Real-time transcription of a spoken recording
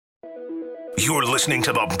You're listening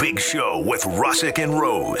to The Big Show with Russick and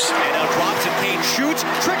Rose. And now drops it, Kane shoots,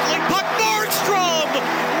 trickling puck, Nordstrom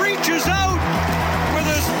reaches out with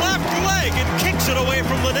his left leg and kicks it away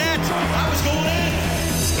from the net. That was going in.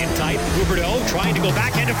 In tight, Huberdeau trying to go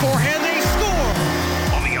backhand and forehand, they score.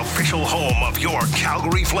 On the official home of your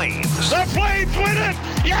Calgary Flames. The Flames win it!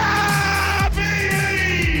 Yeah,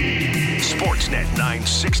 baby! Sportsnet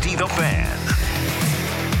 960 The Fan.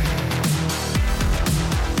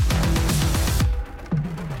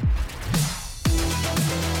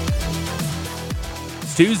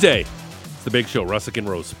 Tuesday. It's The Big Show, Russick and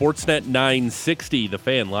Rose. Sportsnet 960, The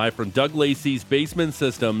Fan, live from Doug Lacey's Basement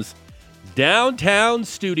Systems downtown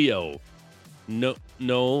studio. No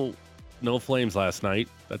Flames last night.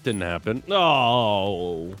 That didn't happen.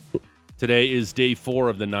 Oh. Today is day 4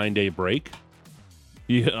 of the 9-day break.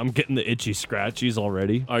 Yeah, I'm getting the itchy scratchies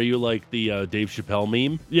already. Are you like the Dave Chappelle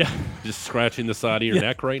meme? Yeah. Just scratching the side of your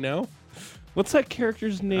neck right now? What's that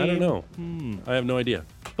character's name? I don't know. I have no idea.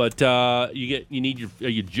 But are you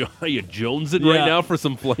jonesing right now for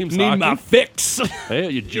some Flames Need hockey? my fix. Hey, are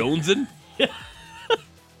you jonesing?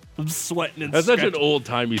 I'm sweating and That's such an scratching.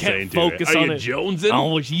 old-timey Can't saying, too. focus Are on you it. jonesing?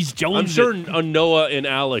 Oh, he's jonesing. I'm sure Noah and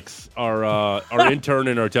Alex, our intern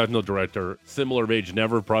and our technical director, similar of age,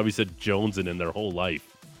 never probably said jonesing in their whole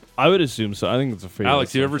life. I would assume so. I think it's a fair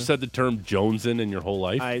Alex, you ever assumption. said the term jonesing in your whole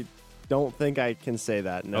life? I don't think I can say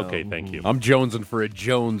that, no. Okay, thank you. I'm jonesing for a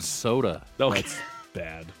Jones soda. Okay. That's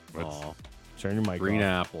bad. That's- Aw. Turn your mic Green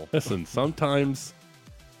off. apple. Listen, sometimes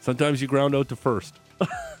you ground out to first. That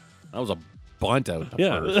was a bunt out the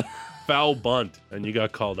Yeah. first. Foul bunt, and you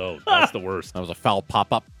got called out. That's the worst. That was a foul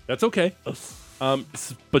pop-up. That's okay.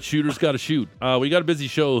 But shooters got to shoot. We got a busy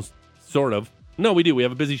show, sort of. No, we do. We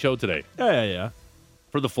have a busy show today. Yeah.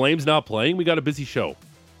 For the Flames not playing, we got a busy show.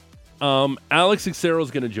 Alex Xero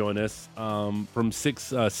is going to join us from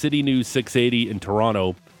City News 680 in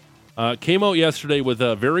Toronto. Came out yesterday with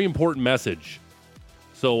a very important message.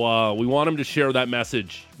 So we want him to share that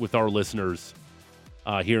message with our listeners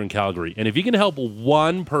here in Calgary. And if you can help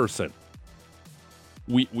one person,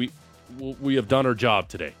 we have done our job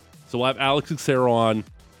today. So we'll have Alex Xero on,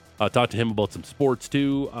 talk to him about some sports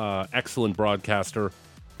too. Excellent broadcaster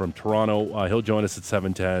from Toronto. He'll join us at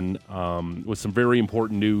 7:10 with some very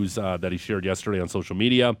important news that he shared yesterday on social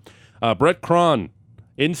media. Brett Cron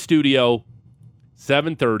in studio,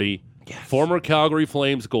 7:30. Yes. Former Calgary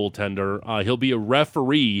Flames goaltender. He'll be a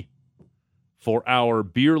referee for our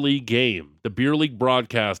Beer League game, the Beer League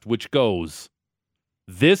broadcast, which goes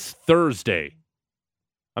this Thursday.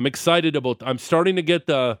 I'm excited about. I'm starting to get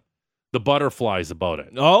the butterflies about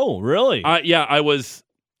it. Oh, really? I was.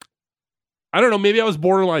 I don't know. Maybe I was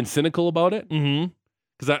borderline cynical about it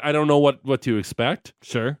because I don't know what to expect.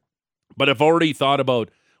 Sure. But I've already thought about,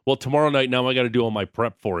 well, tomorrow night now I got to do all my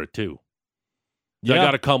prep for it too. I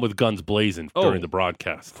got to come with guns blazing during the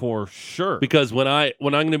broadcast. For sure. Because when I'm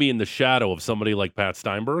going to be in the shadow of somebody like Pat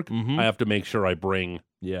Steinberg, I have to make sure I bring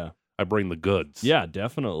the goods. Yeah,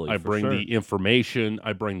 definitely. I bring the information,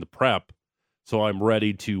 I bring the prep, so I'm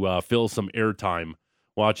ready to fill some airtime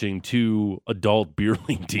watching two adult beer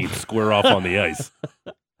league teams square off on the ice.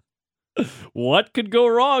 What could go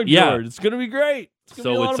wrong, George? Yeah. It's going to be great. It's going to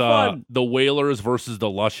be a lot it's of fun. the Whalers versus the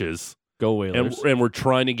Lushes. Go Whalers. And we're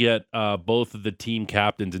trying to get both of the team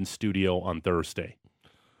captains in studio on Thursday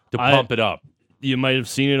to pump it up. You might have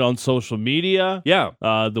seen it on social media. Yeah.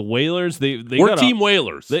 The Whalers, we're got Team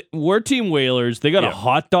Whalers. We're Team Whalers. They got a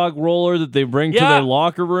hot dog roller that they bring to their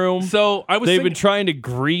locker room. So they've been trying to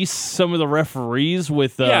grease some of the referees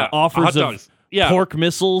with offers of pork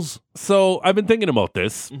missiles. So I've been thinking about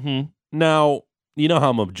this. Mm-hmm. Now, you know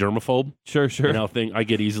how I'm a germaphobe? Sure. You know, I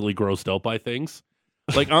get easily grossed out by things.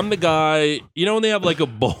 Like, I'm the guy, you know when they have like a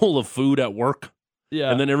bowl of food at work?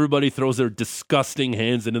 Yeah. And then everybody throws their disgusting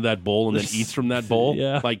hands into that bowl and then eats from that bowl,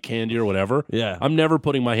 like candy or whatever. Yeah. I'm never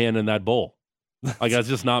putting my hand in that bowl. Like, that's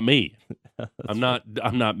just not me. I'm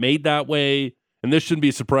not made that way. And this shouldn't be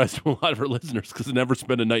a surprise to a lot of our listeners because I never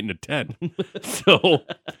spent a night in a tent.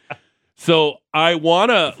 So I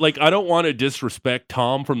don't want to disrespect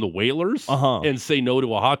Tom from the Whalers and say no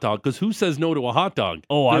to a hot dog, because who says no to a hot dog?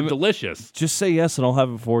 Oh, they're delicious. Just say yes and I'll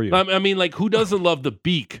have it for you. I mean, like, who doesn't love the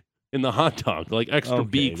beak in the hot dog? Like, extra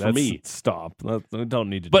beak for me. Stop. I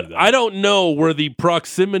don't need to But do that. I don't know where the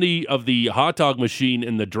proximity of the hot dog machine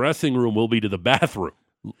in the dressing room will be to the bathroom.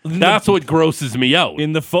 That's what grosses me out.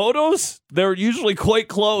 In the photos, they're usually quite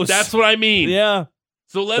close. That's what I mean. Yeah.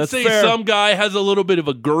 So let's say fair. some guy has a little bit of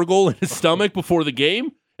a gurgle in his stomach before the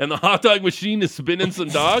game, and the hot dog machine is spinning some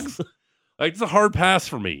dogs. Like, it's a hard pass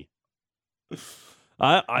for me.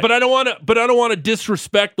 But I don't want to. But I don't want to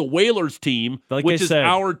disrespect the Whalers team, Like which I is said.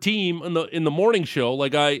 our team in the morning show.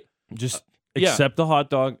 Like just yeah. accept the hot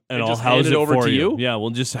dog and And I'll just house hand it it over for to you? Yeah, we'll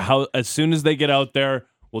just as soon as they get out there,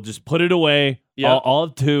 we'll just put it away. Yeah. I'll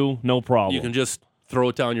have 2, no problem. you can just throw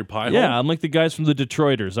it down your pie hole. Yeah, I'm like the guys from the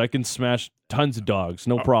Detroiters. I can smash tons of dogs,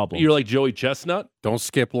 no problem. You're like Joey Chestnut. Don't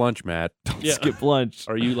skip lunch, Matt. Yeah. Skip lunch.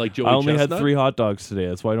 Are you like Joey I only Chestnut? had 3 hot dogs today.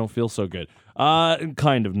 That's why I don't feel so good.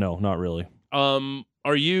 Kind of. No, not really.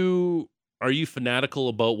 Are you fanatical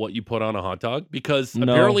about what you put on a hot dog? Because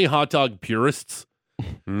No. apparently hot dog purists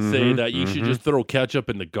Mm-hmm. say that you should just throw ketchup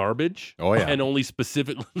in the garbage. Oh, yeah. And only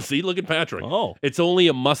specifically see, look at Patrick. Oh, It's only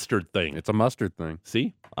a mustard thing. It's a mustard thing.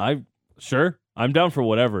 See? sure. I'm down for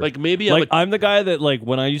whatever. Like maybe I'm the guy that like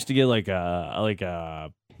when I used to get I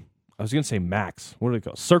was gonna say Max. What do they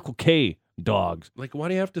call Circle K dogs? like why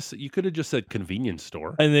do you have to say, you could have just said convenience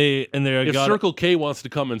store. And they're If got Circle K wants to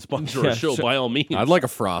come and sponsor Yeah, a show, sure. by all means. I'd like a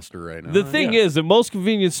Froster right now. The thing is that most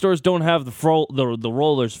convenience stores don't have the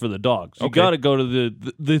rollers for the dogs. You Okay. got to go to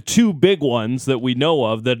the 2 big ones that we know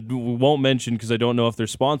of that we won't mention because I don't know if they're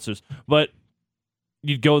sponsors. But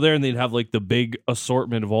you'd go there and they'd have like the big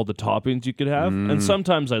assortment of all the toppings you could have. And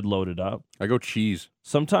sometimes I'd load it up. I go cheese.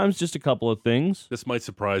 Sometimes just a couple of things. This might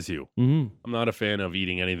surprise you. Mm-hmm. I'm not a fan of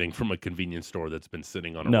eating anything from a convenience store that's been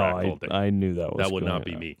sitting on a No, rack all day. I knew that was that would coming. not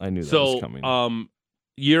be me. I knew that so, was coming.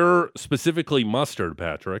 You're specifically mustard,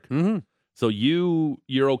 Patrick. Mm-hmm. So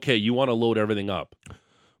you're okay. You want to load everything up.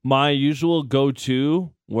 My usual go-to,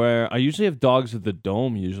 where I usually have dogs at the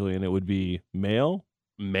Dome usually, and it would be mayo,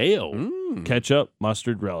 Mayo. Mm. ketchup,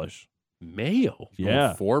 mustard, relish. Mayo.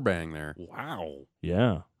 Yeah. 4-bang there. Wow.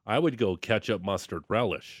 Yeah. I would go ketchup, mustard,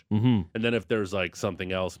 relish. Mm-hmm. And then if there's like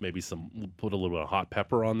something else, maybe put a little bit of hot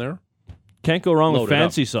pepper on there. Can't go wrong Load with it up.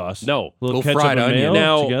 fancy sauce. No. Little Little ketchup fried and onion. mayo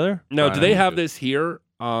Now- together. Now, Fried do they onion have good. this here?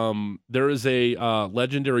 There is a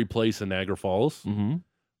legendary place in Niagara Falls Mm-hmm.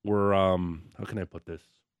 where how can I put this?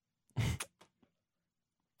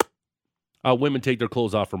 Women take their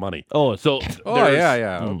clothes off for money. Oh, So Oh, there's-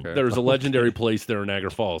 yeah. Mm. Okay. There's a legendary place there in Niagara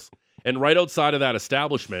Falls, and right outside of that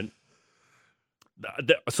establishment,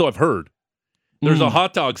 so I've heard, there's a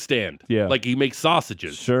hot dog stand. Yeah. like he makes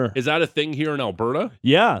sausages. sure. Is that a thing here in Alberta?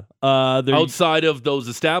 Yeah. Outside of those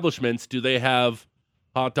establishments, do they have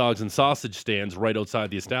hot dogs and sausage stands right outside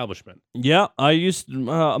the establishment? Yeah. I used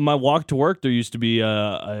my walk to work. There used to be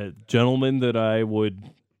a gentleman that I would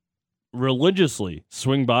religiously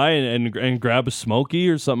swing by and grab a smoky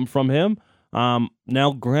or something from him.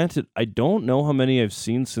 Now, granted, I don't know how many I've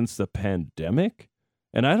seen since the pandemic,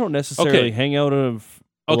 and I don't necessarily Okay. hang out of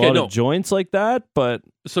a Okay, lot no. of joints like that, but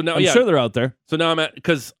So now, I'm sure they're out there. So now I'm at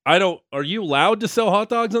because I don't. Are you allowed to sell hot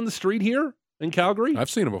dogs on the street here in Calgary? I've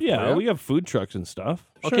seen it before. Yeah, we have food trucks and stuff.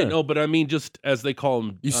 Okay, Sure. no, but I mean, just as they call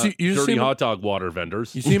them, You see- you just dirty see 'em- hot dog water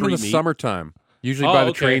vendors. You see them in the street meat. summertime, usually Oh, by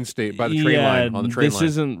the okay. train by the train line on the train this line.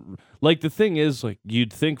 isn't like the thing is like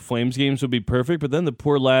you'd think Flames games would be perfect, but then the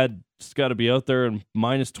poor lad just got to be out there in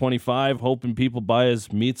minus 25, hoping people buy his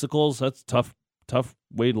meatsicles. That's tough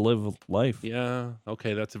way to live life. Yeah.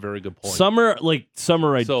 Okay, that's a very good point. Summer,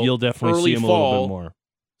 So, you'll definitely early see him a little fall, bit more.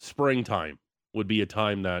 Springtime would be a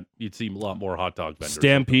time that you'd see a lot more hot dog vendors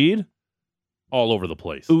Stampede, all over the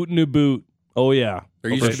place. Oot and a Boot. Oh yeah,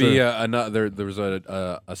 There Oh, used for to be sure. another. There was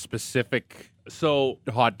a specific So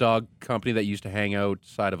hot dog company that used to hang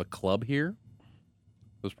outside of a club here.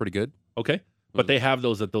 It was pretty good. okay, but they have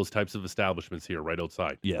those at those types of establishments here, right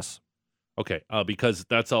outside. Yes. Okay, because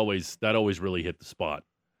that always really hit the spot.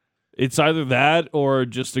 It's either that or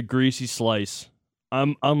just a greasy slice.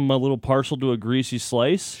 I'm a little partial to a greasy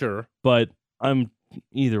slice, Sure. but I'm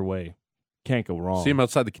either way. Can't go wrong. See them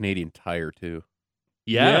outside the Canadian Tire too.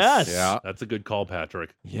 Yes. Yeah. That's a good call,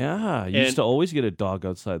 Patrick. Yeah, you used And- to always get a dog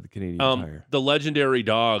outside the Canadian Tire. The legendary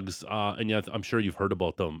dogs, and yet I'm sure you've heard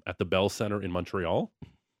about them at the Bell Center in Montreal.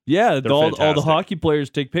 Yeah, they're all the fantastic. hockey players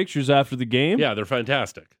take pictures after the game. Yeah, they're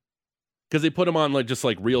fantastic because they put them on like just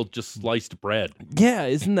real sliced bread. Yeah,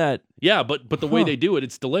 isn't that? Yeah, but the way Huh. they do it,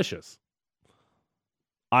 it's delicious.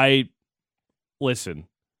 Listen.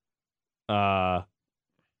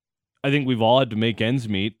 I think we've all had to make ends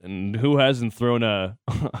meet, and who hasn't thrown a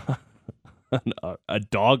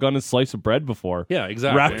dog on a slice of bread before? Yeah,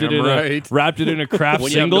 exactly. Wrapped it in a Kraft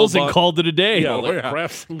When you have no singles and bun- called it a day. Yeah, Oh, like yeah.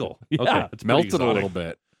 Kraft single. Yeah. Okay, it's Melted pretty a exotic. little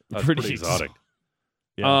bit. That's Pretty pretty exotic.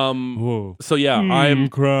 Yeah. Hmm. So yeah, I'm.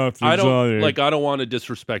 Kraft. I don't want to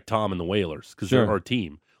disrespect Tom and the Whalers because Sure. they're our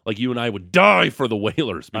team. Like you and I would die for the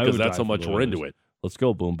Whalers I because would that's die how for much the we're into Whalers. it. Let's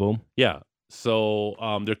go, boom, boom. Yeah. So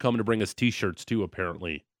they're coming to bring us T-shirts too,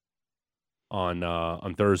 apparently,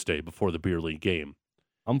 on Thursday before the beer league game.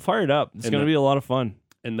 I'm fired up. It's And going to the- be a lot of fun.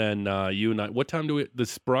 and then you and I. What time do we?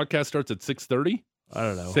 This broadcast starts at 6:30. I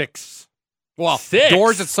don't know. 6. Well, 6?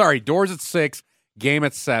 doors at 6, game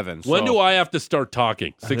at 7. When so- do I have to start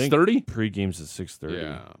talking? I think 6:30. Pre-game's at 6:30.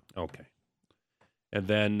 Yeah. Okay. And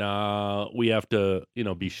then we have to,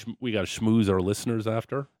 we got to schmooze our listeners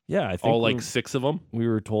after. Yeah, I think All like 6 of them we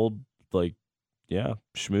were told, like, yeah,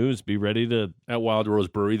 schmooze, be ready to at Wild Rose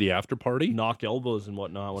Brewery, the after party. knock elbows and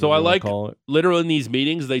whatnot. So whatever I you wanna like call it. literally in these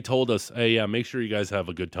meetings, they told us, "Hey, yeah, make sure you guys have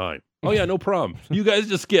a good time." Oh yeah, no problem. You guys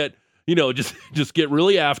just get, just get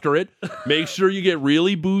really after it. Make sure you get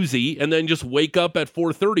really boozy, and then just wake up at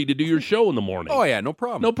 4:30 to do your show in the morning. Oh, yeah, no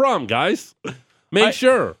problem. No problem, guys. Make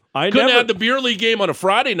sure. I Couldn't never- have the beer league game on a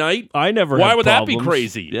Friday night. I never. Why had would that be problems.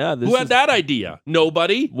 crazy? Yeah, Who had that idea?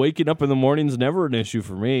 Nobody. Waking up in the morning's never an issue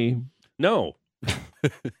for me. No.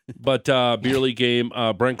 But beer league game,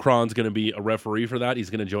 Brent Cron's going to be a referee for that. He's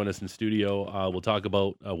going to join us in studio. We'll talk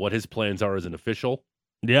about what his plans are as an official.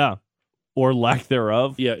 Yeah, or lack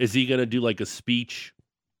thereof. Yeah, is he going to do like a speech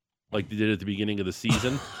like they did at the beginning of the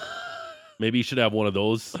season? Maybe he should have one of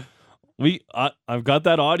those. I've got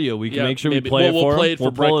that audio. We can make sure maybe. we play it We'll for play him. it for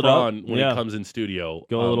We'll Brent pull it up Cron when he comes in studio.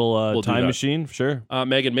 Go a little we'll do time that. machine, sure.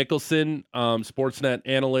 Megan Mickelson, Sportsnet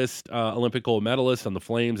analyst, Olympic gold medalist on the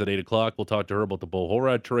Flames at 8 o'clock. We'll talk to her about the Bo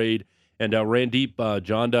Horvat trade. And Randeep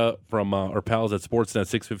Janda from our pals at Sportsnet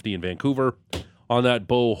 650 in Vancouver on that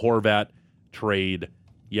Bo Horvat trade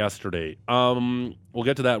yesterday. We'll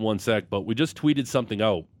get to that in one sec, but we just tweeted something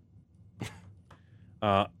out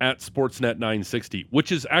at Sportsnet 960,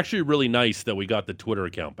 which is actually really nice that we got the Twitter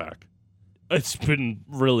account back. It's been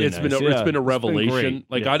really It's nice. been a revelation.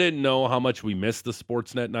 great. I didn't know how much we missed the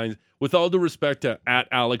Sportsnet 9. With all due respect to at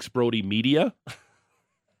Alex Brody Media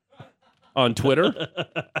on Twitter,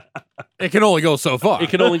 It can only go so far. it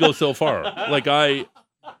can only go so far.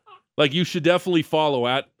 You should definitely follow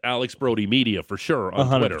at Alex Brody Media for sure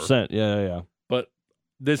on Twitter. 100%. Yeah. But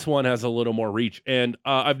this one has a little more reach. And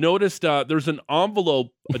I've noticed there's an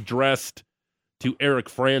envelope addressed to Eric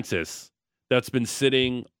Francis that's been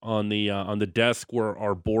sitting on the desk where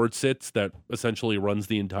our board sits that essentially runs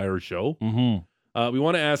the entire show. Mm-hmm. We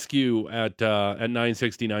want to ask you at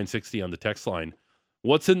 960 on the text line,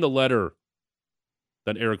 what's in the letter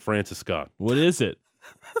that Eric Francis got? What is it?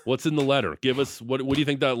 What's in the letter? Give us what do you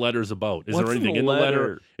think that letter's about? Is What's there in anything the in the letter?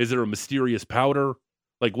 letter? Is there a mysterious powder?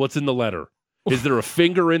 Like what's in the letter? Is there a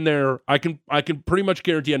finger in there? I can pretty much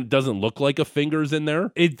guarantee it doesn't look like a finger's in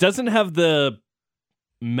there. It doesn't have the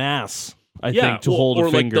mass, I think, to hold or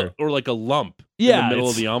a finger. or like a lump in Yeah, the middle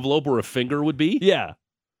of it's- the envelope where a finger would be. Yeah.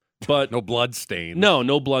 But No blood stain.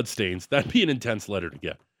 no blood stains. That'd be an intense letter to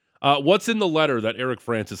get. What's in the letter that Eric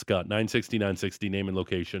Francis got? 960 name and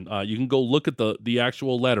location. You can go look at the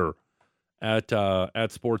actual letter at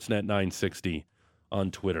Sportsnet 960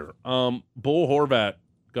 on Twitter. Bo Horvat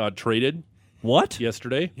got traded What?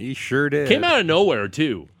 yesterday. He sure did. Came out of nowhere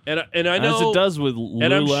too, and I know As it does with Lou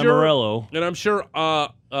and I'm sure- Lamoriello. And I'm sure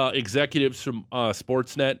executives from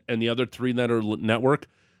Sportsnet and the other three-letter network,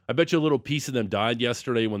 I bet you a little piece of them died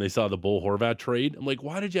yesterday when they saw the Bo Horvat trade. I'm like,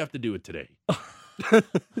 why did you have to do it today?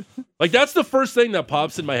 Like, that's the first thing that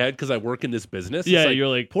pops in my head because I work in this business. Yeah, It's you're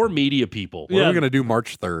like, poor media people. What are Yeah. we going to do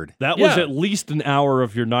March 3rd? that was Yeah. at least an hour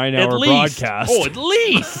of your 9-hour At least. broadcast. Oh, at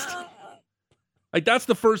least. Like, that's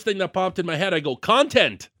the first thing that popped in my head. I go,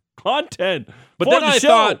 content. Content. But for then the I show.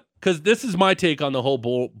 thought, because this is my take on the whole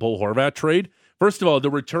Bo Horvat trade. First of all, the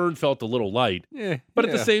return felt a little light. But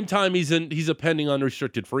at the same time, he's a pending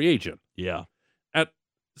unrestricted free agent. Yeah.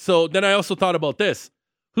 So then I also thought about this.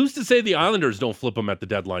 Who's to say the Islanders don't flip him at the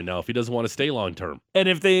deadline now if he doesn't want to stay long term? And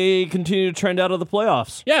if they continue to trend out of the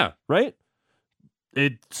playoffs, Yeah. right?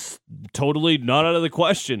 It's totally not out of the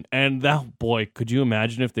question. And that, boy, could you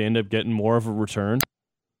imagine if they end up getting more of a return?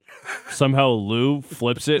 Somehow Lou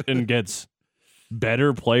flips it and gets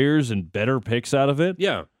better players and better picks out of it.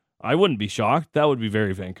 Yeah. I wouldn't be shocked. That would be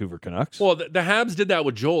very Vancouver Canucks. Well, the Habs did that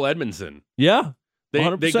with Joel Edmondson. yeah. They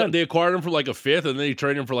 100%. they acquired him for like a fifth, and then they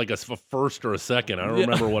traded him for like a first or a second. I don't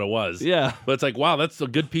remember what it was. Yeah. But it's like, wow, that's a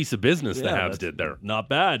good piece of business the Yeah, Habs that's did there. Not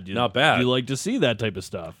bad. Not bad. You like to see that type of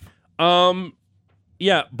stuff.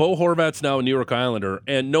 Yeah, Bo Horvat's now a New York Islander,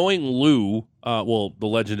 and knowing Lou, the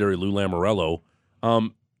legendary Lou Lamoriello,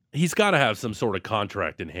 he's got to have some sort of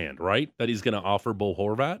contract in hand, right? That he's going to offer Bo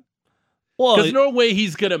Horvat. Well, Because no way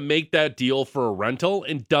he's going to make that deal for a rental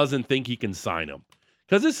and doesn't think he can sign him.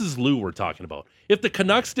 Because this is Lou we're talking about. If the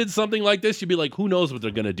Canucks did something like this, you'd be like, who knows what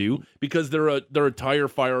they're going to do? Because they're a tire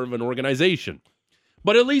fire of an organization.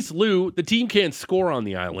 But at least Lou, the team can't score on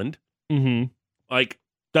the island. Like,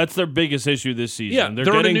 that's their biggest issue this season. Yeah, they're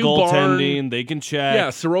they're in a getting new goaltending. barn. They can check. yeah,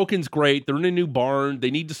 Sorokin's great. They're in a new barn.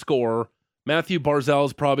 They need to score. Matthew Barzal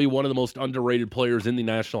is probably one of the most underrated players in the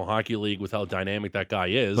National Hockey League with how dynamic that guy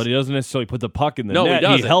is. But he doesn't necessarily put the puck in the No, he net.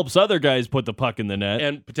 doesn't. helps other guys put the puck in the net.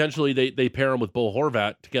 And potentially they pair him with Bo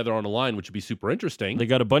Horvat together on a line, which would be super interesting. They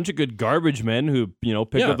got a bunch of good garbage men who,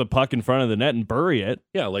 pick Yeah. up the puck in front of the net and bury it.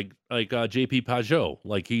 Yeah, like JP Pajot.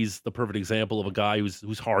 Like he's the perfect example of a guy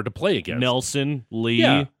who's hard to play against. Nelson, Lee,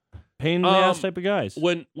 Yeah. pain in the ass type of guys.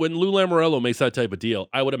 When Lou Lamoriello makes that type of deal,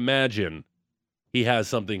 I would imagine he has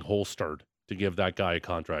something holstered to give that guy a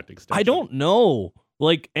contract extension. I don't know.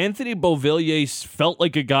 Like, Anthony Beauvillier felt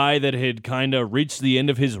like a guy that had kind of reached the end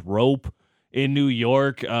of his rope in New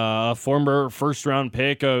York, a former first-round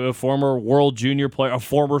pick, a former World Junior player, a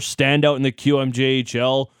former standout in the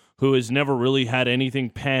QMJHL who has never really had anything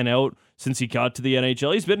pan out since he got to the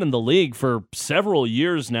NHL. He's been in the league for several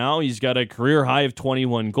years now. He's got a career high of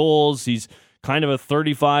 21 goals. He's kind of a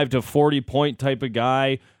 35 to 40-point type of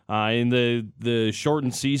guy. In the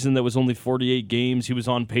shortened season that was only 48 games, he was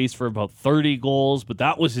on pace for about 30 goals, but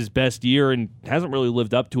that was his best year and hasn't really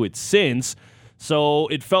lived up to it since. So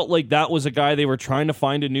it felt like that was a guy they were trying to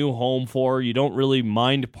find a new home for. You don't really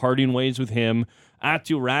mind parting ways with him.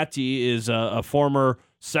 Aatu Räty is a former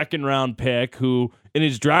second-round pick who in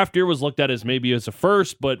his draft year was looked at as maybe as a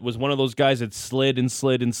first, but was one of those guys that slid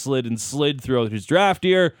throughout his draft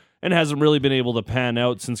year and hasn't really been able to pan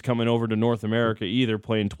out since coming over to North America either,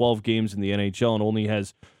 playing 12 games in the NHL and only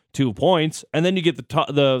has 2 points. And then you get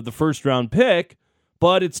the first-round pick,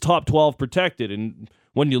 but it's top 12 protected. And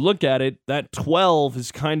when you look at it, that 12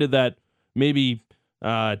 is kind of that maybe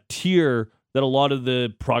tier that a lot of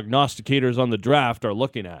the prognosticators on the draft are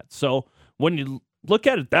looking at. So when you look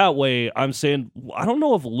at it that way, I'm saying I don't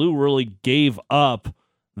know if Lou really gave up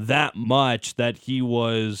that much that he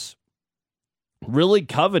was really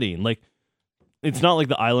coveting. Like, it's not like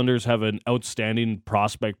the Islanders have an outstanding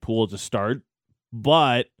prospect pool to start,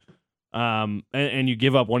 but and you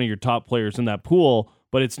give up one of your top players in that pool,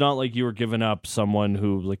 but it's not like you were giving up someone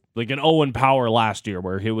who like an Owen Power last year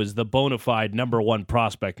where he was the bona fide number one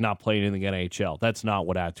prospect not playing in the NHL. That's not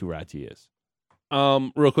what Aatu Räty is.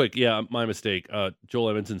 Real quick, yeah, my mistake. Joel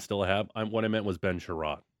Edmondson still a Hab. What I meant was Ben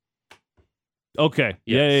Sherratt. Okay.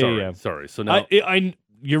 Yeah. Sorry. So now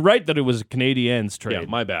you're right that it was a Canadiens trade. Yeah,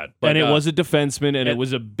 my bad. But, and it was a defenseman, and it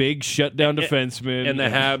was a big shutdown defenseman. And the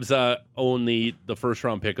Habs own the first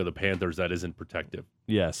round pick of the Panthers that isn't protective.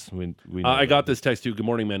 Yes, we know I that. got this text too. Good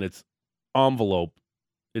morning, man. It's envelope.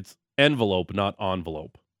 It's envelope, not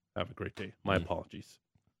envelope. Have a great day. My apologies.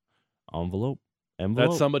 Envelope.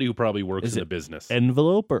 That's somebody who probably works in the business.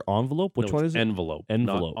 Envelope or envelope? Which one is it? Envelope.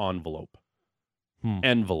 Envelope. Not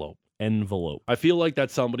envelope. Envelope. I feel like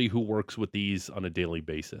that's somebody who works with these on a daily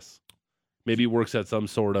basis. Maybe works at some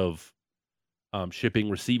sort of shipping,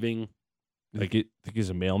 receiving. Think he's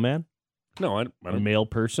a mailman? No, I A don't. mail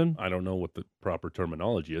person? I don't know what the proper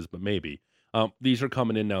terminology is, but maybe. These are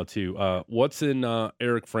coming in now too. What's in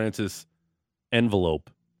Eric Francis' envelope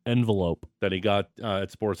Envelope. that he got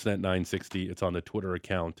at Sportsnet 960? It's on the Twitter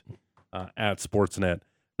account at Sportsnet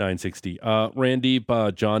 960. Randeep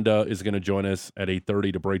Jonda is going to join us at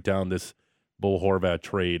 8:30 to break down this Bo Horvat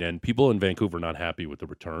trade. And people in Vancouver not happy with the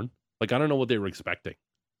return. Like, I don't know what they were expecting.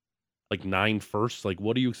 Like 9 firsts? Like,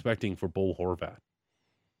 what are you expecting for Bo Horvat?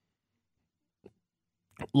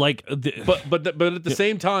 Like, But at the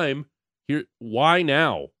same time, here, why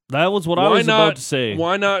now? that was what I was about to say.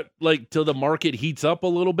 Why not, like, till the market heats up a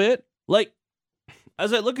little bit? Like,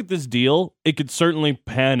 as I look at this deal, it could certainly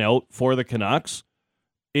pan out for the Canucks.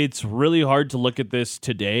 It's really hard to look at this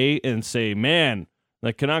today and say, man,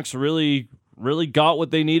 the Canucks really, really got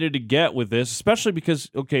what they needed to get with this, especially because,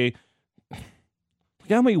 okay, look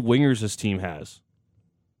how many wingers this team has.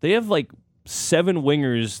 They have like 7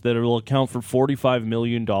 wingers that will account for $45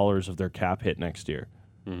 million of their cap hit next year.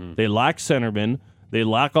 Mm-hmm. They lack centermen. They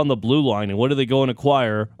lack on the blue line. And what do they go and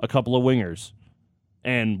acquire? A couple of wingers.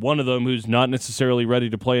 And one of them who's not necessarily ready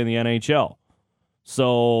to play in the NHL.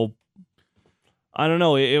 So, I don't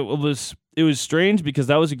know. It was strange because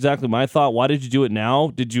that was exactly my thought. Why did you do it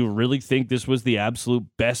now? Did you really think this was the absolute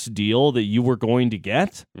best deal that you were going to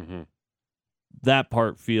get? Mm-hmm. That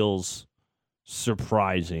part feels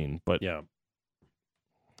surprising. But Yeah.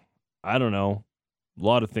 I don't know. A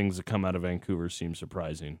lot of things that come out of Vancouver seem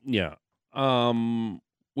surprising. Yeah.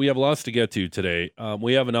 We have lots to get to today.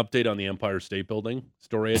 We have an update on the Empire State Building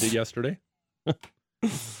story I did yesterday.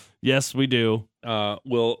 Yes, we do.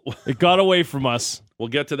 We'll It got away from us. we'll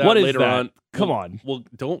get to that What is later that? on. Come on. Well,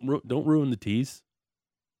 don't ruin the tease.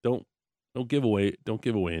 Don't give away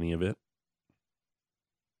any of it.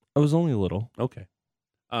 It was only a little. Okay.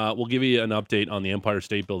 We'll give you an update on the Empire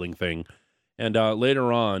State Building thing. And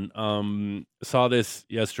later on, saw this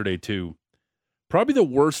yesterday too. Probably the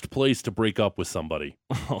worst place to break up with somebody.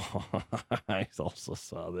 I also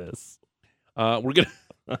saw this.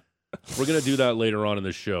 We're gonna do that later on in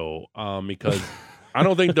the show because I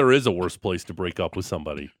don't think there is a worse place to break up with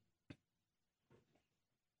somebody.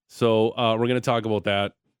 So we're gonna talk about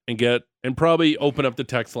that and probably open up the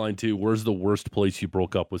text line too. Where's the worst place you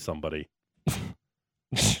broke up with somebody?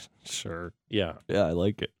 Sure. Yeah, I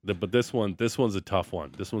like it. but this one's a tough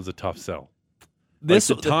one. This one's a tough sell.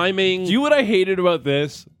 This Like the timing. Do you know what I hated about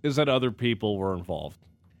this is that other people were involved.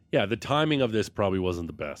 Yeah, the timing of this probably wasn't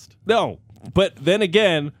the best. No, but then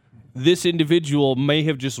again, this individual may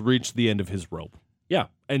have just reached the end of his rope. Yeah,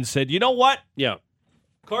 And said, you know what? yeah,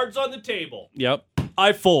 Cards on the table. yep,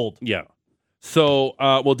 I fold. yeah. So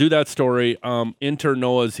we'll do that story. Inter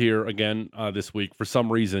Noah's here again this week. For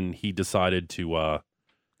some reason, he decided to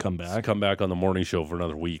Come back. come back on the morning show for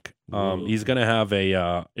another week. Whoa. He's going to have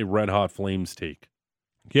a Red Hot Flames take.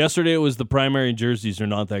 Yesterday it was the primary jerseys are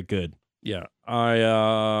not that good. Yeah,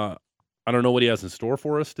 I don't know what he has in store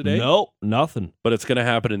for us today. Nope, nothing. But it's going to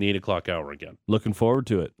happen in the 8 o'clock hour again. Looking forward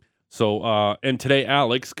to it. So, and today,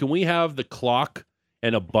 Alex, can we have the clock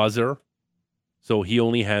and a buzzer so he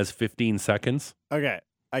only has 15 seconds? Okay,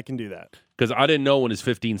 I can do that. Because I didn't know when his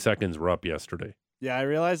 15 seconds were up yesterday. Yeah, I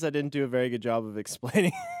realized I didn't do a very good job of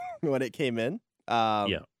explaining when it came in.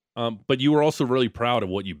 Yeah. But you were also really proud of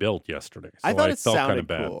what you built yesterday. So I thought it felt kind sounded of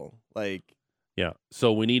bad. cool. Like, Yeah.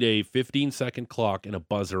 So we need a 15-second clock and a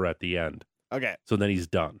buzzer at the end. okay, So then he's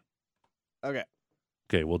done. okay.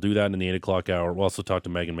 Okay, we'll do that in the 8 o'clock hour. We'll also talk to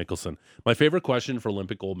Megan Mickelson. My favorite question for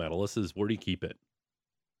Olympic gold medalists is, where do you keep it?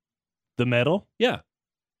 The medal? Yeah.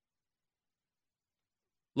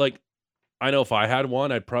 Like, I know if I had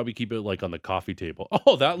one, I'd probably keep it like on the coffee table.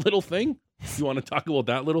 Oh, that little thing? You want to talk about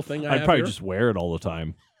that little thing I I'd have probably here? just wear it all the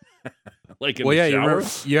time. Like in Well, the yeah, you shower? remember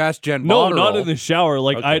you asked Jen No, Botterill. not in the shower.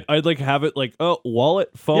 Like Okay. I'd like have it like wallet,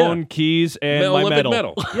 phone, Yeah. keys, and my Olympic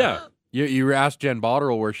medal. Yeah. You asked Jen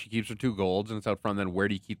Botterill where she keeps her 2 golds, and it's out front. Then where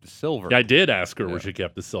do you keep the silver? I did ask her where Yeah. she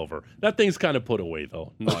kept the silver. That thing's kind of put away,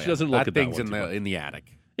 though. Oh, She yeah. doesn't look that at that thing's one in too the much. in the attic.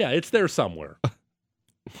 Yeah, it's there somewhere.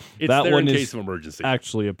 It's That there one in is case of emergency.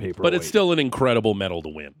 Actually, a paper. But it's still an incredible medal to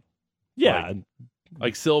win. yeah.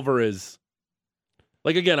 Like silver is,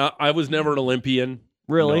 like again, I was never an Olympian.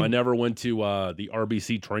 Really? You know, I never went to the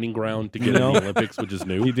RBC training ground to get No. in the Olympics, which is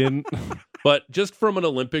new. You didn't. But just from an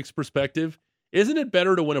Olympics perspective, isn't it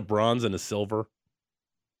better to win a bronze than a silver?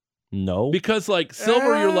 No. Because like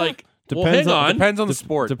silver, you're like, well, hang Depends on- on. Depends on the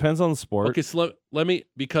sport. Depends on the sport. Okay, so let me,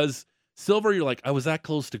 because silver, you're like, I was that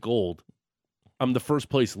close to gold. I'm the first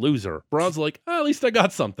place loser. Bronze, like, at least I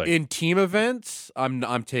got something. In team events, I'm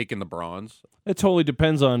taking the bronze. It totally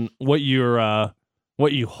depends on what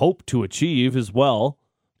you hope to achieve as well.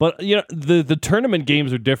 But you know, the tournament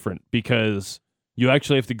games are different because you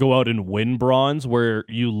actually have to go out and win bronze where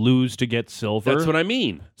you lose to get silver. That's what I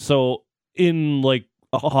mean. So in like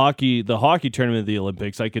the hockey tournament of the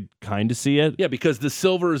Olympics, I could kind of see it. Yeah, because the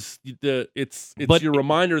silver's it's But- your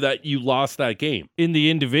reminder that you lost that game. In the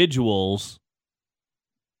individuals,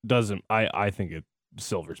 doesn't I think it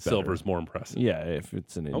silver's better. Silver's more impressive. Yeah, if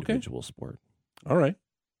it's an Okay. individual sport. All right.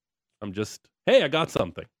 I'm just, hey, I got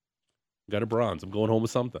something. Got a bronze. I'm going home with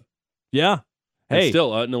something. Yeah. And Hey,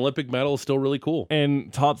 still, an Olympic medal is still really cool.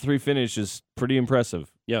 and top 3 finish is pretty impressive.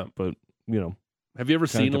 Yeah. But you know, Have you ever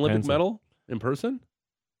Kinda seen an Olympic depends on- medal in person?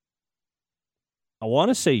 I want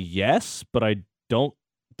to say yes, but I don't.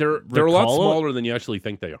 They're a lot Recall it? smaller than you actually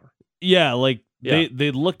think they are. Yeah, like Yeah.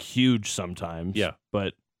 they look huge sometimes. Yeah.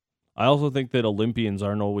 but I also think that Olympians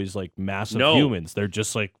aren't always like massive No. humans. They're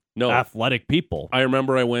just like No. athletic people. I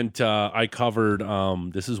remember I went, I covered,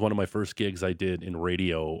 this is one of my first gigs I did in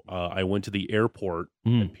radio. I went to the airport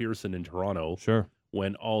in Pearson in Toronto Sure.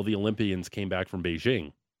 when all the Olympians came back from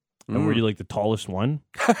Beijing. And were you like the tallest one?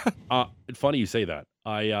 It's funny you say that.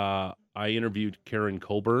 I interviewed Karen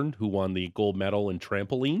Coburn, who won the gold medal in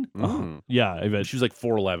trampoline. Yeah, I bet. She was like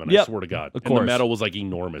 4'11", I Yep, swear to God. of And the course. medal was like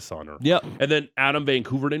enormous on her. Yep. And then Adam Van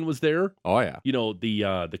Couverden was there. Oh yeah, You know, the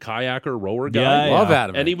kayaker, rower guy. Yeah, love yeah.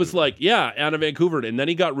 Adam. And he was like, yeah, Adam Van Couverden. And then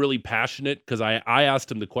he got really passionate because I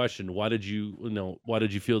asked him the question, why did you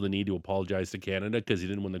feel the need to apologize to Canada because he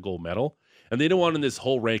didn't win the gold medal? And they didn't want in this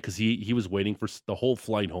whole rant because he was waiting for the whole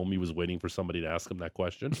flight home. He was waiting for somebody to ask him that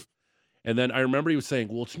question. And then I remember he was saying,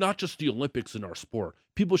 well, it's not just the Olympics in our sport.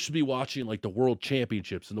 People should be watching like the World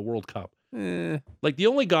Championships and the World Cup. Like the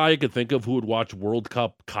only guy I could think of who would watch World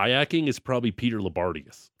Cup kayaking is probably Peter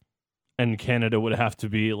Labardius. And Canada would have to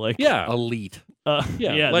be like, Yeah. elite.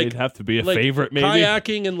 Yeah, they'd have to be a favorite. Maybe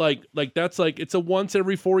kayaking and like that's like it's a once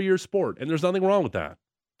every 4 year sport, and there's nothing wrong with that.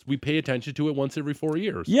 We pay attention to it once every 4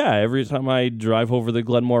 years. Yeah, every time I drive over the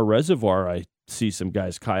Glenmore Reservoir, I see some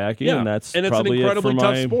guys kayaking, and that's and it's an probably incredibly it for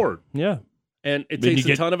tough my, sport. Yeah. And it Then takes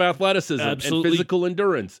you a ton of athleticism and absolutely physical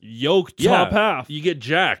endurance. Yoked Yeah, top half. You get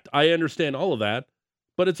jacked. I understand all of that,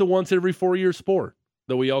 but it's a once every 4 year sport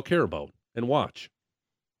that we all care about and watch.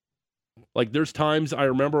 Like there's times I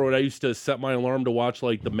remember when I used to set my alarm to watch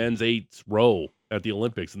like the men's 8 row at the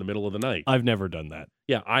Olympics in the middle of the night. I've never done that.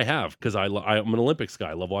 Yeah, I have because I'm an Olympics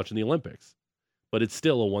guy. I love watching the Olympics, but it's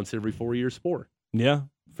still a once every 4 year sport. Yeah,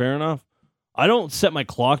 fair enough. I don't set my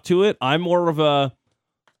clock to it. I'm more of a,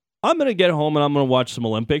 I'm going to get home and I'm going to watch some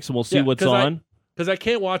Olympics and we'll see what's on. Because I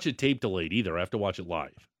can't watch it tape delayed either. I have to watch it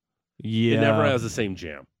live. Yeah. It never has the same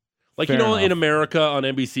jam. Like, Fair in enough. America on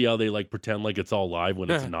NBC, how they like pretend like it's all live when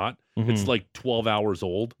it's not. It's Mhm. like 12 hours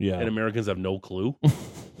old. Yeah. And Americans have no clue.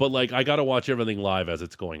 But like, I got to watch everything live as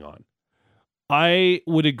it's going on. I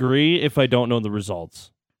would agree if I don't know the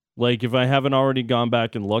results. Like, if I haven't already gone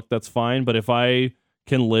back and looked, that's fine. But if I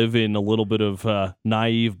can live in a little bit of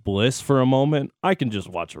naive bliss for a moment, I can just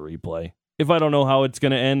watch a replay. If I don't know how it's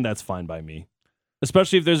going to end, that's fine by me.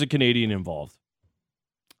 Especially if there's a Canadian involved.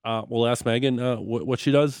 We'll ask Megan what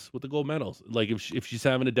she does with the gold medals. Like, if she's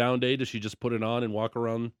having a down day, does she just put it on and walk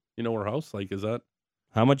around, her house? Like, is that?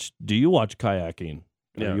 How much do you watch kayaking?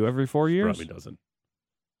 Yeah. Are you every 4 years? Probably doesn't.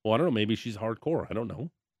 Well, I don't know. Maybe she's hardcore. I don't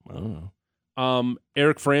know. I don't know.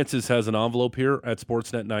 Eric Francis has an envelope here at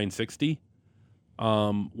Sportsnet 960.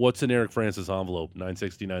 What's in Eric Francis' envelope?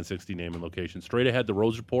 960 name and location. Straight ahead, the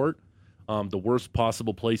Rose Report. The worst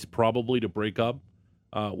possible place probably to break up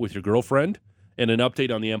with your girlfriend. And an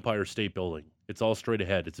update on the Empire State Building. It's all straight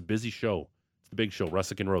ahead. It's a busy show. It's the big show,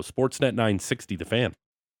 Russick and Rose. Sportsnet 960, The Fan.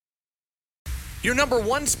 Your number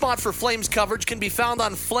one spot for Flames coverage can be found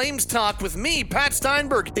on Flames Talk with me, Pat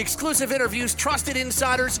Steinberg. Exclusive interviews, trusted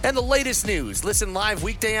insiders, and the latest news. Listen live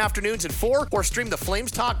weekday afternoons at 4 or stream the Flames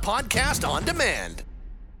Talk podcast on demand.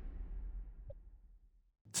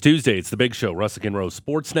 It's Tuesday. It's the big show, Russick and Rose.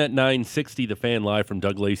 Sportsnet 960, The Fan, live from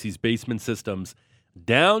Doug Lacey's Basement Systems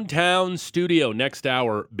downtown studio. Next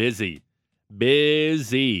hour, busy.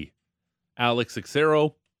 Alex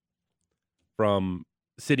Xero from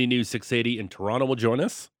City News 680 in Toronto will join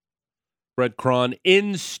us. Brett Cron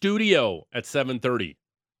in studio at 7:30.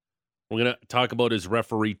 We're going to talk about his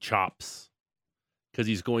referee chops because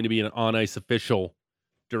he's going to be an on-ice official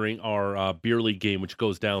during our beer league game, which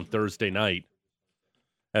goes down Thursday night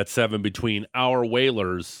at 7 between our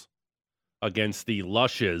Whalers against the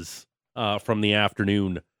Lushes from the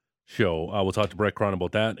afternoon show. We'll talk to Brett Cron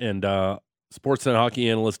about that. And Sportsnet hockey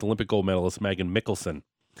analyst, Olympic gold medalist Megan Mickelson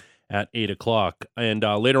at 8 o'clock. And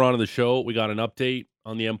later on in the show, we got an update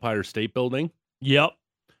on the Empire State Building. Yep.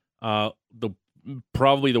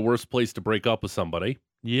 Probably the worst place to break up with somebody.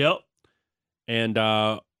 Yep. And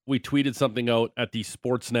we tweeted something out at the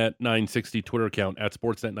Sportsnet 960 Twitter account, at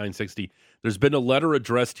Sportsnet 960. There's been a letter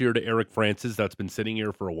addressed here to Eric Francis that's been sitting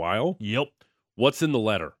here for a while. Yep. What's in the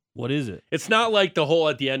letter? What is it? It's not like the whole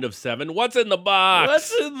at the end of 7. What's in the box?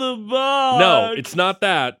 What's in the box? No, it's not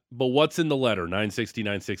that. But what's in the letter?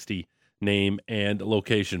 960, name and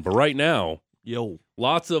location. But right now,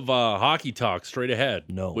 lots of hockey talk straight ahead.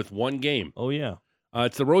 No. With one game. Oh, yeah.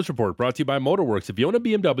 It's the Rose Report brought to you by Motorworks. If you own a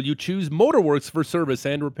BMW, choose Motorworks for service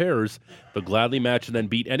and repairs. They'll gladly match and then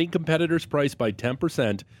beat any competitor's price by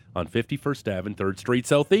 10% on 51st Ave and 3rd Street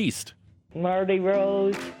Southeast. Marty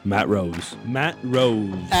Rose. Matt Rose.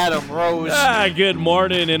 Adam Rose. Good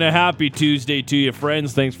morning and a happy Tuesday to you,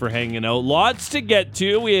 friends. Thanks for hanging out. Lots to get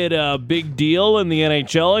to. We had a big deal in the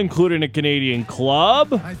NHL, including a Canadian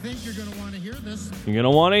club. I think you're going to want to hear this. You're going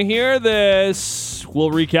to want to hear this.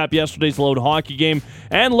 We'll recap yesterday's Loud hockey game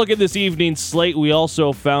and look at this evening's slate. We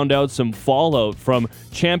also found out some fallout from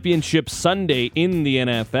Championship Sunday in the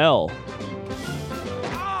NFL.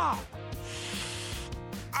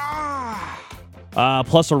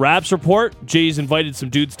 Plus a Raps report. Jay's invited some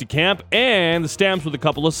dudes to camp, and the Stamps with a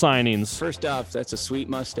couple of signings. First off, that's a sweet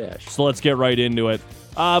mustache. So let's get right into it.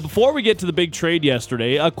 Before we get to the big trade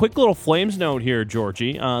yesterday, a quick little Flames note here,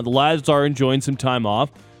 Georgie. The lads are enjoying some time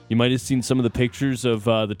off. You might have seen some of the pictures of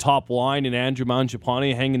the top line and Andrew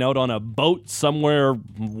Mangiapane hanging out on a boat somewhere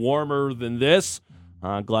warmer than this.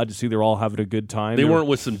 Glad to see they're all having a good time. They weren't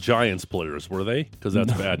with some Giants players, were they? Because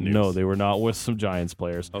that's bad news. No, they were not with some Giants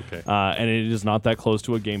players. Okay. And it is not that close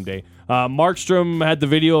to a game day. Markstrom had the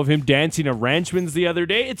video of him dancing a Ranchman's the other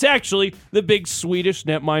day. It's actually the big Swedish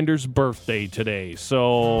netminder's birthday today.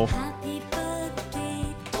 So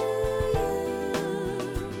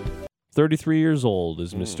 33 years old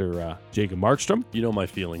is Mr. Jacob Markstrom. You know my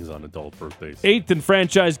feelings on adult birthdays. 8th in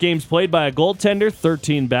franchise games played by a goaltender,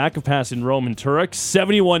 13 back of passing Roman Turek,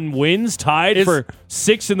 71 wins, tied for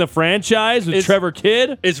 6th in the franchise with Trevor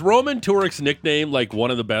Kidd. Is Roman Turek's nickname like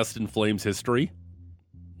one of the best in Flames history?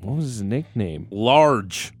 What was his nickname?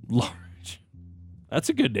 Large. That's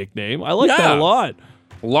a good nickname. I like that a lot.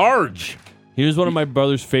 Large. He was one of my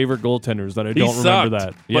brother's favorite goaltenders that I don't remember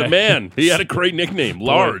that. But man, he had a great nickname.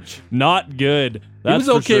 Large. Not good. He was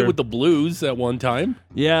okay with the Blues at one time.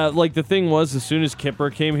 Yeah, like the thing was, as soon as Kipper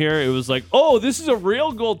came here, it was like, oh, this is a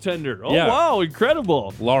real goaltender. Oh, wow,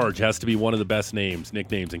 incredible. Large has to be one of the best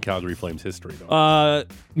nicknames in Calgary Flames history.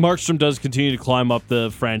 Markstrom does continue to climb up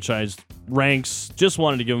the franchise ranks. Just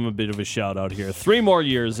wanted to give him a bit of a shout out here. 3 more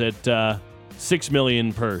years at $6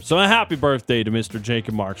 million per. So a happy birthday to Mr.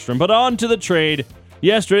 Jacob Markstrom. But on to the trade.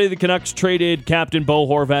 Yesterday, the Canucks traded Captain Bo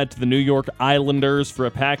Horvat to the New York Islanders for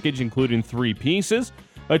a package including 3 pieces.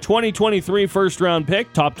 A 2023 first-round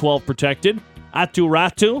pick, top 12 protected. Aatu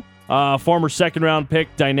Räty, former second-round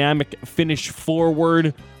pick, dynamic Finnish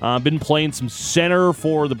forward. Been playing some center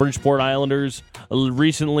for the Bridgeport Islanders.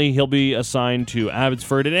 Recently, he'll be assigned to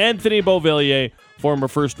Abbotsford. And Anthony Beauvillier, former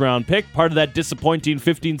first-round pick, part of that disappointing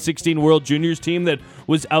 15-16 World Juniors team that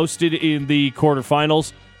was ousted in the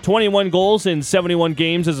quarterfinals. 21 goals in 71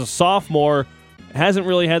 games as a sophomore. Hasn't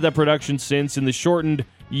really had that production since. In the shortened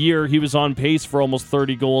year, he was on pace for almost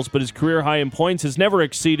 30 goals, but his career high in points has never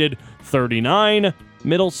exceeded 39.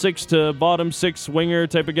 Middle 6 to bottom 6 winger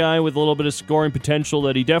type of guy with a little bit of scoring potential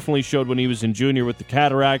that he definitely showed when he was in junior with the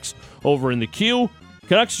Cataracts over in the Q.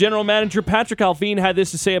 Canucks general manager Patrick Alfine had this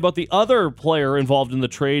to say about the other player involved in the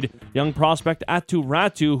trade, young prospect Aatu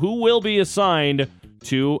Räty, who will be assigned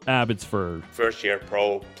to Abbotsford. First year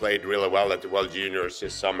pro, played really well at the World Juniors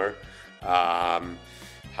this summer.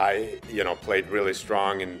 Played really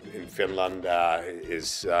strong in Finland.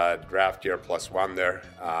 His draft year +1 there.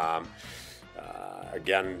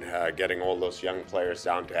 Getting all those young players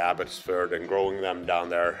down to Abbotsford and growing them down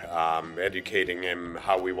there, educating him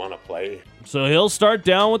how we want to play. So he'll start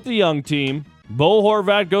down with the young team. Bo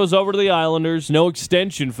Horvat goes over to the Islanders. No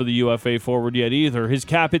extension for the UFA forward yet either. His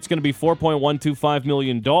cap hit's going to be $4.125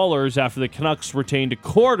 million after the Canucks retained a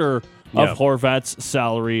quarter of Horvat's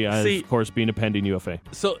salary, of course, being a pending UFA.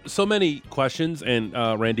 So many questions, and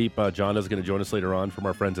Randeep John is going to join us later on from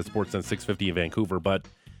our friends at Sportsnet 650 in Vancouver, but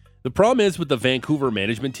the problem is with the Vancouver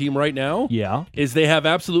management team right now is they have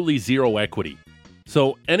absolutely zero equity.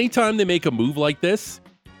 So anytime they make a move like this,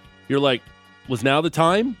 you're like, was now the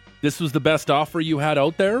time? This was the best offer you had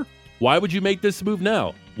out there? Why would you make this move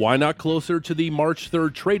now? Why not closer to the March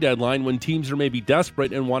 3rd trade deadline when teams are maybe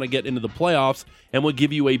desperate and want to get into the playoffs and will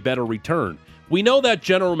give you a better return? We know that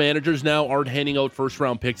general managers now aren't handing out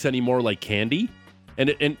first-round picks anymore like candy.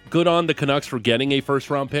 And good on the Canucks for getting a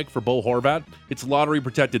first-round pick for Bo Horvat. It's lottery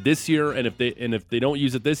protected this year, and if they don't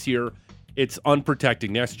use it this year, it's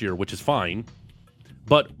unprotected next year, which is fine.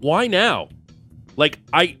 But why now?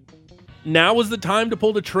 Now is the time to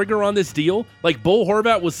pull the trigger on this deal? Like, Bo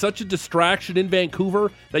Horvat was such a distraction in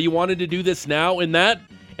Vancouver that you wanted to do this now, and that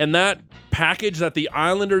package that the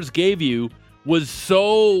Islanders gave you was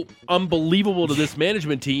so unbelievable to this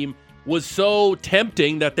management team, was so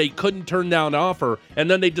tempting that they couldn't turn down an offer, and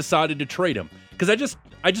then they decided to trade him. Because I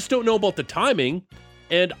just don't know about the timing,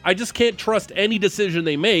 and I just can't trust any decision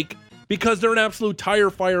they make because they're an absolute tire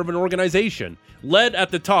fire of an organization, led at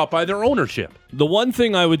the top by their ownership. The one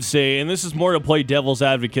thing I would say, and this is more to play devil's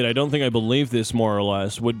advocate, I don't think I believe this more or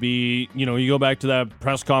less, would be, you go back to that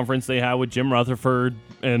press conference they had with Jim Rutherford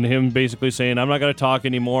and him basically saying, I'm not going to talk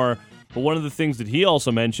anymore. But one of the things that he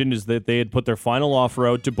also mentioned is that they had put their final offer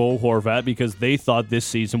out to Bo Horvat because they thought this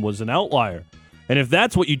season was an outlier. And if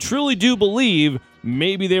that's what you truly do believe,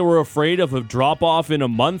 maybe they were afraid of a drop-off in a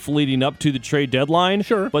month leading up to the trade deadline.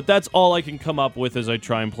 Sure. But that's all I can come up with as I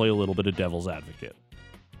try and play a little bit of devil's advocate.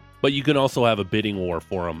 But you can also have a bidding war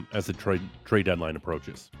for him as the trade deadline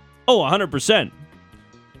approaches. Oh, 100%.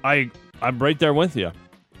 I'm right there with you.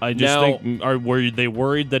 I just think, were they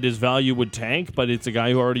worried that his value would tank? But it's a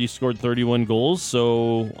guy who already scored 31 goals,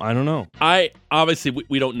 so I don't know. Obviously,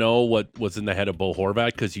 we don't know what was in the head of Bo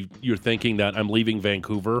Horvat because you're thinking that I'm leaving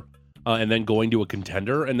Vancouver and then going to a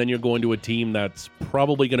contender, and then you're going to a team that's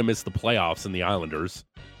probably going to miss the playoffs in the Islanders.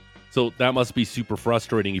 So that must be super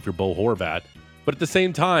frustrating if you're Bo Horvat. But at the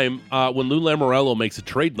same time, when Lou Lamoriello makes a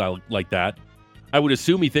trade like that, I would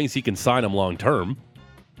assume he thinks he can sign him long term.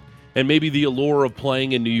 And maybe the allure of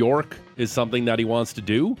playing in New York is something that he wants to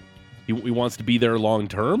do. He wants to be there long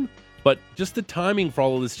term. But just the timing for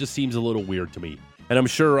all of this just seems a little weird to me. And I'm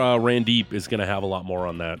sure Randeep is going to have a lot more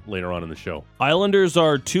on that later on in the show. Islanders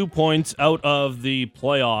are 2 points out of the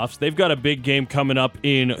playoffs. They've got a big game coming up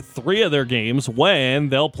in 3 of their games when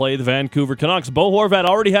they'll play the Vancouver Canucks. Bo Horvat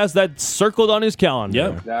already has that circled on his calendar.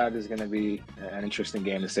 Yep. That is going to be an interesting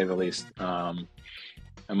game, to say the least.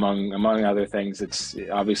 Among other things, it's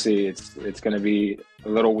obviously it's going to be a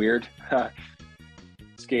little weird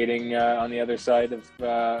skating on the other side of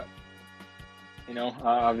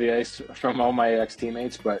of the ice from all my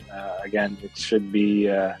ex-teammates. But again, it should be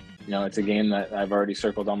it's a game that I've already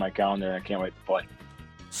circled on my calendar, and I can't wait to play.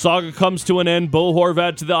 Saga comes to an end. Bo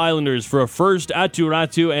Horvat to the Islanders for a first. Aatu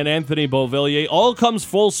Räty and Anthony Beauvillier. All comes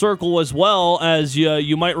full circle, as well as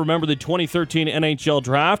you might remember the 2013 NHL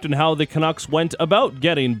draft and how the Canucks went about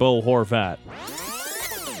getting Bo Horvat.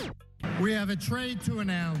 We have a trade to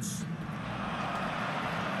announce.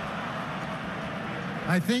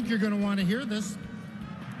 I think you're going to want to hear this.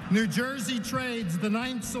 New Jersey trades the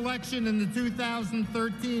 9th selection in the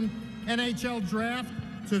 2013 NHL draft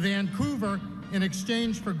to Vancouver in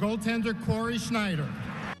exchange for goaltender Corey Schneider.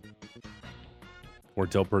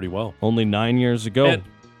 Worked out pretty well. Only 9 years ago.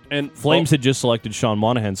 And Flames had just selected Sean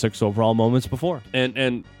Monahan 6th overall moments before.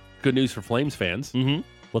 And good news for Flames fans. Mm-hmm.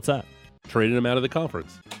 What's that? Traded him out of the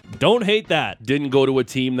conference. Don't hate that. Didn't go to a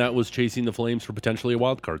team that was chasing the Flames for potentially a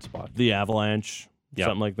wild card spot. The Avalanche,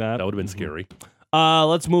 something like that. That would have been scary.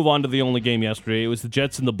 Let's move on to the only game yesterday. It was the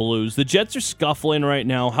Jets and the Blues. The Jets are scuffling right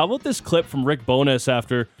now. How about this clip from Rick Bowness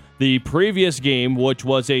after the previous game, which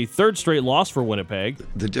was a 3rd straight loss for Winnipeg?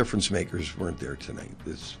 The difference makers weren't there tonight.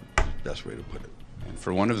 Is the best way to put it. And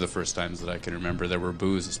for one of the first times that I can remember, there were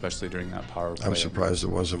boos, especially during that power play. I'm surprised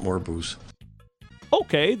there wasn't more boos.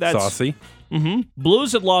 Okay, that's saucy. Mm-hmm.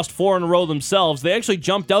 Blues had lost 4 in a row themselves. They actually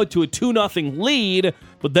jumped out to a 2-0 lead,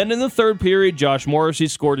 but then in the 3rd period, Josh Morrissey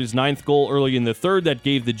scored his 9th goal early in the 3rd. That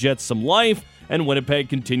gave the Jets some life, and Winnipeg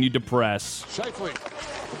continued to press. Shifley,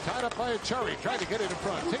 tied up by Cherry, tried to get it in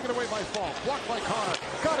front, taken away by Falk, blocked by Connor,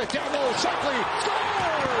 got it down low, Shifley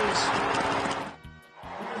scores!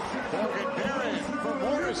 Morgan Barron for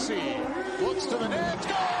Morrissey, looks to the net,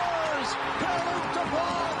 scores! Pierre-Luc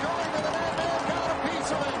Dubois going to the net, man, got a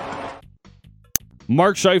piece of it!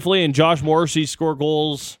 Mark Scheifele and Josh Morrissey score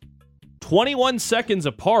goals 21 seconds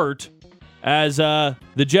apart as the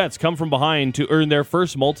Jets come from behind to earn their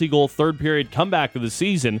first multi-goal 3rd period comeback of the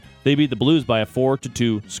season. They beat the Blues by a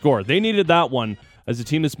 4-2 score. They needed that one as a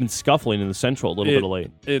team that's been scuffling in the Central a little bit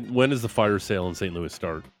late. When does the fire sale in St. Louis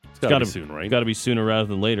start? It's got to be soon, right? Got to be sooner rather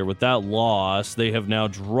than later. With that loss, they have now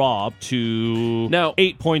dropped to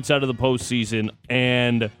 8 points out of the postseason,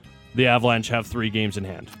 and the Avalanche have 3 games in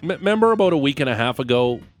hand. Remember about a week and a half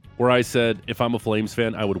ago where I said if I'm a Flames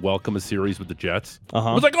fan, I would welcome a series with the Jets?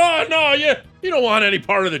 I was like, oh, no, you don't want any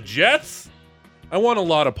part of the Jets. I want a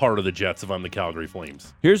lot of part of the Jets if I'm the Calgary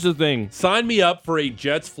Flames. Here's the thing. Sign me up for a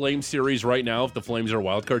Jets-Flames series right now if the Flames are a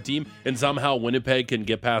wildcard team and somehow Winnipeg can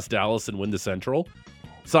get past Dallas and win the Central.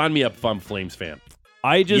 Sign me up if I'm a Flames fan.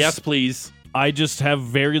 Yes, please. I just have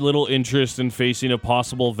very little interest in facing a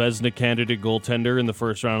possible Vezina candidate goaltender in the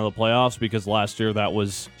first round of the playoffs because last year that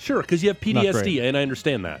was... Sure, because you have PTSD, and I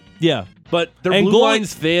understand that. Yeah. But their blue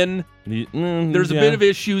line's thin. There's a bit of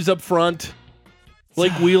issues up front.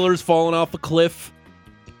 Blake Wheeler's falling off a cliff.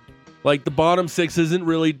 Like, the bottom 6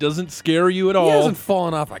 doesn't scare you at all. He hasn't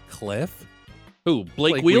fallen off a cliff. Who,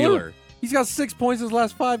 Blake Wheeler? He's got 6 points in his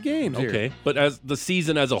last 5 games Okay, here. but as the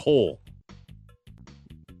season as a whole...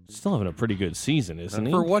 Still having a pretty good season, isn't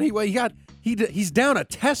he? For what he got, he's down a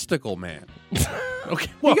testicle, man.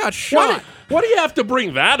 Okay, he got shot. Why do you have to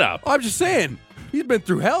bring that up? I'm just saying, he's been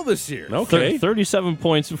through hell this year. Okay. 37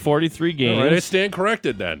 points in 43 games. All right, I stand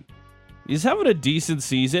corrected then. He's having a decent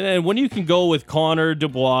season, and when you can go with Connor,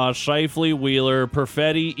 Dubois, Scheifele, Wheeler,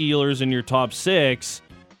 Perfetti, Ehlers in your top 6,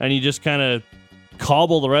 and you just kind of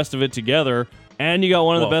cobble the rest of it together, and you got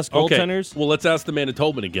one of the best goaltenders. Well, let's ask the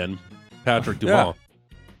Manitoban again, Patrick Dubois.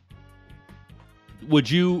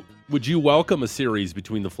 Would you welcome a series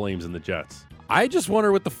between the Flames and the Jets? I just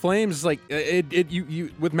wonder with the Flames, like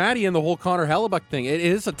you with Matty and the whole Connor Hellebuck thing. It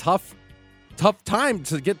is a tough time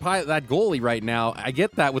to get by that goalie right now. I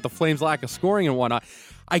get that with the Flames' lack of scoring and whatnot.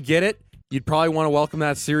 I get it. You'd probably want to welcome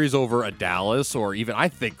that series over a Dallas, or even I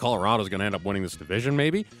think Colorado's going to end up winning this division,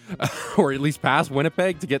 maybe, or at least pass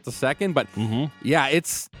Winnipeg to get to second. But yeah,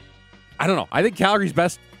 I don't know. I think Calgary's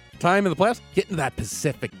best time in the playoffs, get into that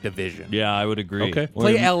Pacific Division. Yeah, I would agree. Okay.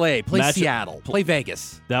 Play LA, play Seattle, play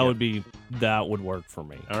Vegas. That would work for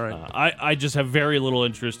me. All right. I just have very little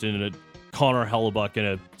interest in a Connor Hellebuck in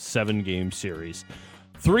a 7-game series.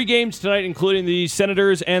 3 games tonight, including the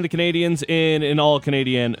Senators and the Canadiens in an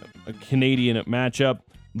all-Canadian matchup.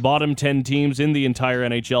 bottom 10 teams in the entire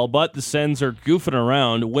NHL, but the Sens are goofing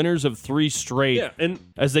around, winners of 3 straight, and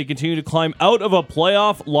as they continue to climb out of a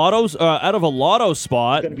lotto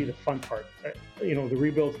spot. It's going to be the fun part. The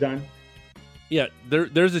rebuild's done. Yeah,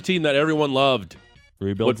 there's a team that everyone loved.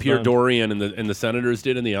 Rebuild's what Pierre done. Dorian and the Senators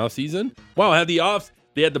did in the offseason. Wow,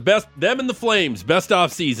 they had the best, them and the Flames, best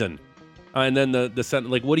offseason. And then the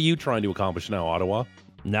Senators, like, what are you trying to accomplish now, Ottawa?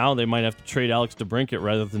 Now they might have to trade Alex DeBrincat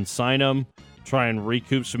rather than sign him, try and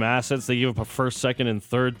recoup some assets. They give up a first, second, and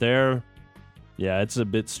third there. Yeah, it's a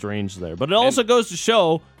bit strange there. But it also goes to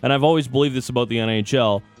show, and I've always believed this about the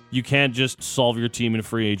NHL, you can't just solve your team in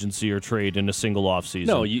free agency or trade in a single offseason.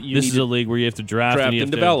 No, you this need is a league where you have to draft and, you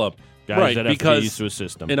have develop. Guys right, that have because to get used to a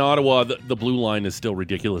system. In Ottawa, the blue line is still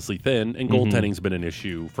ridiculously thin, and goaltending's been an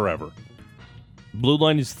issue forever. Blue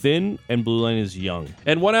line is thin, and blue line is young.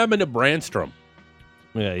 And what happened to Brandstrom?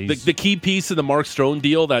 Yeah, the key piece of the Mark Strone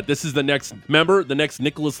deal, that this is the next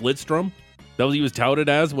Nicholas Lidstrom? That was he was touted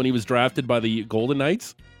as when he was drafted by the Golden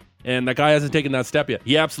Knights. And that guy hasn't taken that step yet.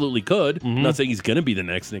 He absolutely could. I'm not saying he's going to be the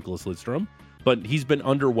next Nicholas Lidstrom, but he's been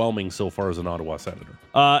underwhelming so far as an Ottawa Senator.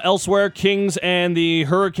 Elsewhere, Kings and the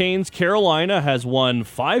Hurricanes. Carolina has won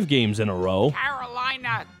 5 games in a row.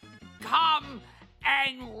 Carolina, come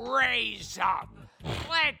and raise up.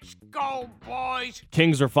 Let's go, boys.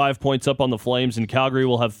 Kings are 5 points up on the Flames, and Calgary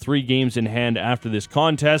will have 3 games in hand after this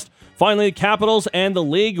contest. Finally, the Capitals and the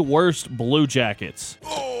league worst Blue Jackets.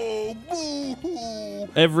 Oh, boo-hoo.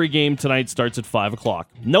 Every game tonight starts at 5 o'clock.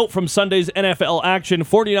 Note from Sunday's NFL action,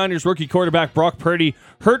 49ers rookie quarterback Brock Purdy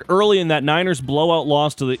hurt early in that Niners blowout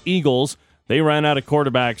loss to the Eagles. They ran out of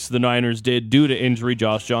quarterbacks, the Niners did, due to injury.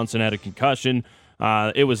 Josh Johnson had a concussion.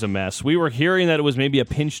 It was a mess. We were hearing that it was maybe a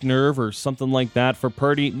pinched nerve or something like that for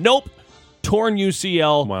Purdy. Nope. Torn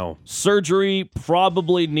UCL. Wow. Surgery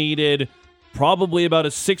probably needed. Probably about a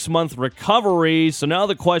 6-month recovery. So now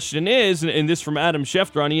the question is, and this from Adam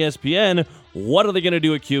Schefter on ESPN, what are they going to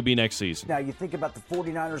do at QB next season? Now, you think about the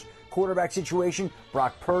 49ers quarterback situation.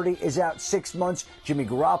 Brock Purdy is out 6 months. Jimmy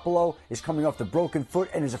Garoppolo is coming off the broken foot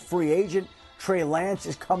and is a free agent. Trey Lance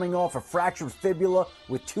is coming off a fractured fibula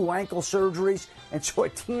with 2 ankle surgeries. And so a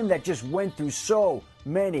team that just went through so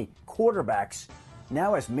many quarterbacks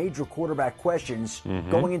now has major quarterback questions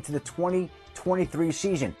going into the 2023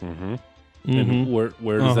 season. And where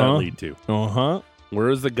does that lead to? Where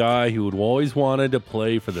is the guy who had always wanted to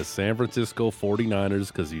play for the San Francisco 49ers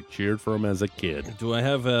because he cheered for him as a kid? Do I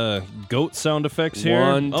have goat sound effects here?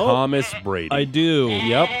 Thomas Brady. I do.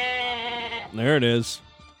 Yep. There it is.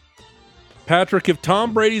 Patrick, if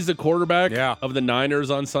Tom Brady's the quarterback of the Niners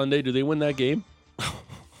on Sunday, do they win that game?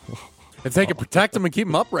 If they can protect him and keep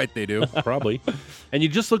him upright, they do. Probably. And you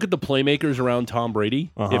just look at the playmakers around Tom Brady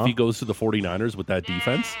if he goes to the 49ers with that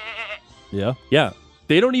defense. Yeah. Yeah.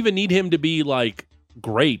 They don't even need him to be, like,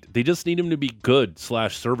 great. They just need him to be good /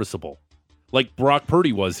 serviceable. Like Brock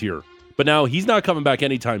Purdy was here. But now he's not coming back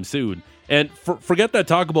anytime soon. And forget that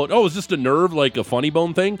talk about, it's just a nerve, like a funny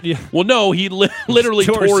bone thing. Yeah. Well, no, he literally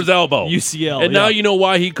tore his elbow. UCL. And now you know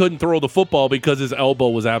why he couldn't throw the football, because his elbow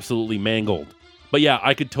was absolutely mangled. But yeah,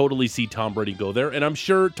 I could totally see Tom Brady go there. And I'm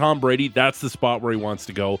sure Tom Brady, that's the spot where he wants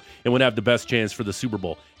to go and would have the best chance for the Super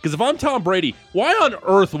Bowl. Because if I'm Tom Brady, why on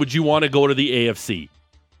earth would you want to go to the AFC?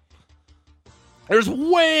 There's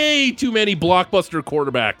way too many blockbuster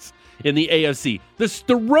quarterbacks in the AFC.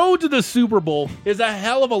 The road to the Super Bowl is a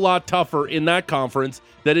hell of a lot tougher in that conference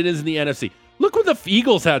than it is in the NFC. Look what the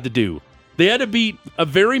Eagles had to do. They had to beat a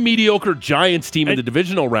very mediocre Giants team in the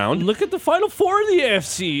divisional round. Look at the Final Four of the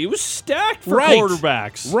AFC. It was stacked for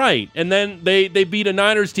quarterbacks. Right. And then they beat a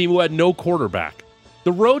Niners team who had no quarterback.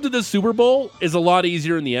 The road to the Super Bowl is a lot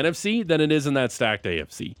easier in the NFC than it is in that stacked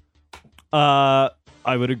AFC.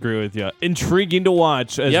 I would agree with you. Intriguing to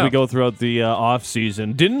watch as we go throughout the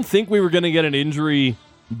offseason. Didn't think we were going to get an injury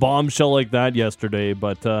bombshell like that yesterday,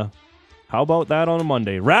 but how about that on a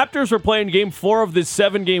Monday? Raptors were playing Game 4 of this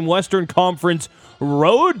 7-game Western Conference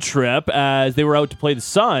road trip as they were out to play the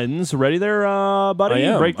Suns. Ready there,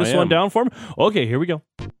 buddy? Break this one down for me? Okay, here we go.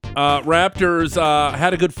 Raptors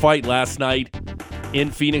had a good fight last night in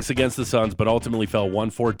Phoenix against the Suns, but ultimately fell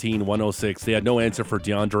 114-106. They had no answer for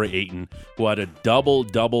DeAndre Ayton, who had a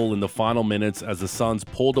double-double in the final minutes as the Suns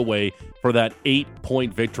pulled away for that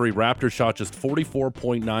 8-point victory. Raptors shot just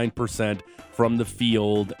 44.9% from the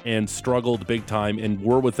field and struggled big time and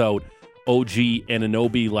were without OG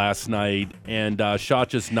Anunoby last night and shot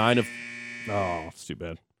just 9 of... Oh, it's too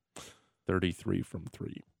bad. 33 from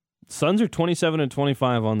 3. Suns are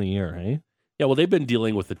 27-25 on the year, hey? Yeah, well, they've been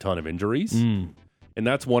dealing with a ton of injuries. And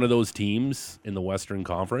that's one of those teams in the Western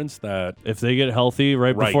Conference that... If they get healthy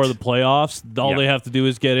right before the playoffs, all they have to do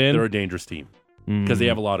is get in. They're a dangerous team. because they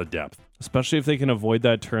have a lot of depth. Especially if they can avoid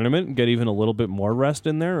that tournament and get even a little bit more rest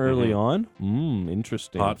in there early on.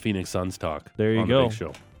 Interesting. Hot Phoenix Suns talk. There you on go. The Big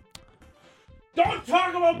Show. Don't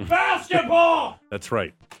talk about basketball! That's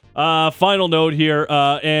right. Final note here,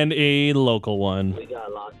 and a local one. We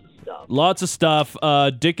got lots of stuff. Lots of stuff.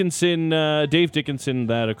 Dave Dickinson,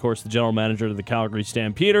 that, of course, the general manager of the Calgary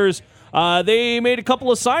Stampeders. They made a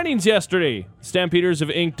couple of signings yesterday. Stampeders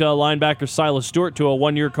have inked linebacker Silas Stewart to a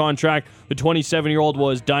one-year contract. The 27-year-old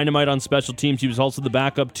was dynamite on special teams. He was also the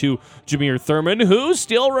backup to Jameer Thurman, who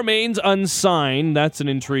still remains unsigned. That's an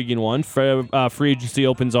intriguing one. Free agency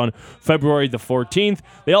opens on February the 14th.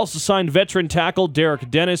 They also signed veteran tackle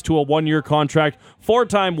Derek Dennis to a one-year contract.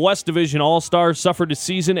 Four-time West Division All-Star, suffered a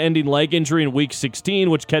season-ending leg injury in Week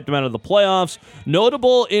 16, which kept him out of the playoffs.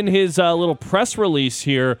 Notable in his little press release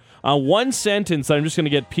here, one sentence that I'm just going to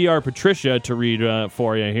get PR Patricia to read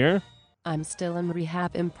for you here. I'm still in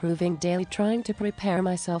rehab, improving daily, trying to prepare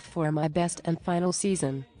myself for my best and final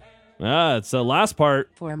season. It's the last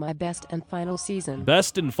part. For my best and final season.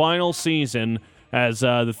 Best and final season as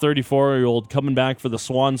the 34-year-old coming back for the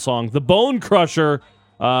swan song. The Bone Crusher.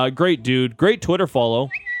 Great dude. Great Twitter follow,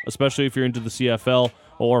 especially if you're into the CFL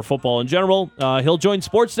or football in general. He'll join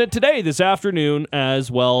Sportsnet today this afternoon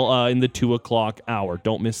as well in the 2 o'clock hour.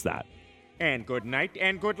 Don't miss that. And good night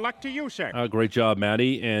and good luck to you, sir. Great job,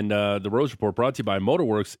 Maddie. And the Rose Report brought to you by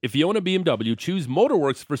Motorworks. If you own a BMW, choose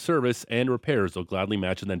Motorworks for service and repairs. They'll gladly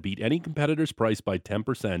match and then beat any competitor's price by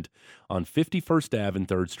 10% on 51st Ave and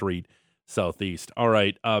 3rd Street Southeast. All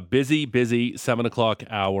right, busy 7 o'clock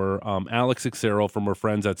hour. Alex Xero from our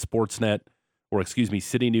friends at Sportsnet,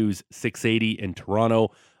 City News 680 in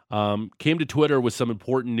Toronto. Came to Twitter with some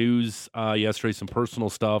important news yesterday, some personal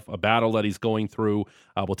stuff, a battle that he's going through.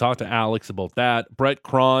 We'll talk to Alex about that. Brett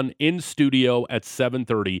Cron in studio at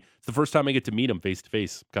 7:30. It's the first time I get to meet him face to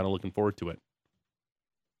face. Kind of looking forward to it.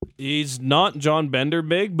 He's not John Bender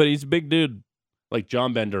big, but he's a big dude. Like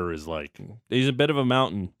John Bender is like... He's a bit of a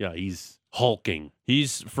mountain. Yeah, he's hulking.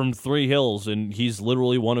 He's from Three Hills, and he's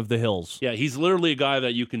literally one of the hills. Yeah, he's literally a guy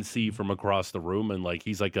that you can see from across the room, and like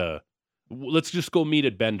he's like a... Let's just go meet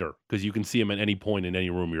at Bender, because you can see him at any point in any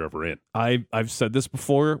room you're ever in. I've said this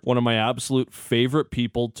before, one of my absolute favorite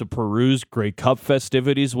people to peruse Grey Cup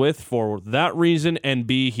festivities with for that reason, and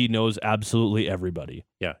B, he knows absolutely everybody.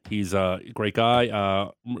 Yeah, he's a great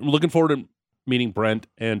guy. Looking forward to meeting Brent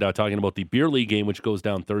and talking about the Beer League game, which goes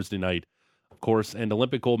down Thursday night, of course, and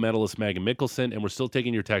Olympic gold medalist Megan Mickelson, and we're still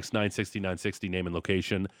taking your text, 960-960, name and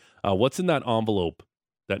location. What's in that envelope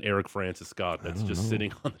that Eric Francis got that's just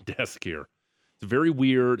sitting on the desk here? It's very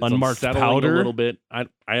weird. It's Unmarked unsettling powder? a little bit. I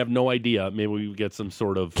have no idea. Maybe we get some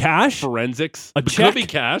sort of cash forensics. A It check? could be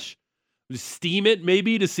cash. Steam it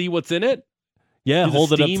maybe to see what's in it. Yeah, Do the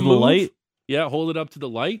hold it up to steam the move? light. Yeah, hold it up to the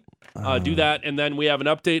light. Do that, and then we have an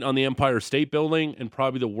update on the Empire State Building and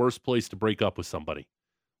probably the worst place to break up with somebody.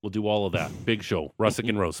 We'll do all of that. Big show. Russick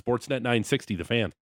and Rose. Sportsnet 960, The Fan.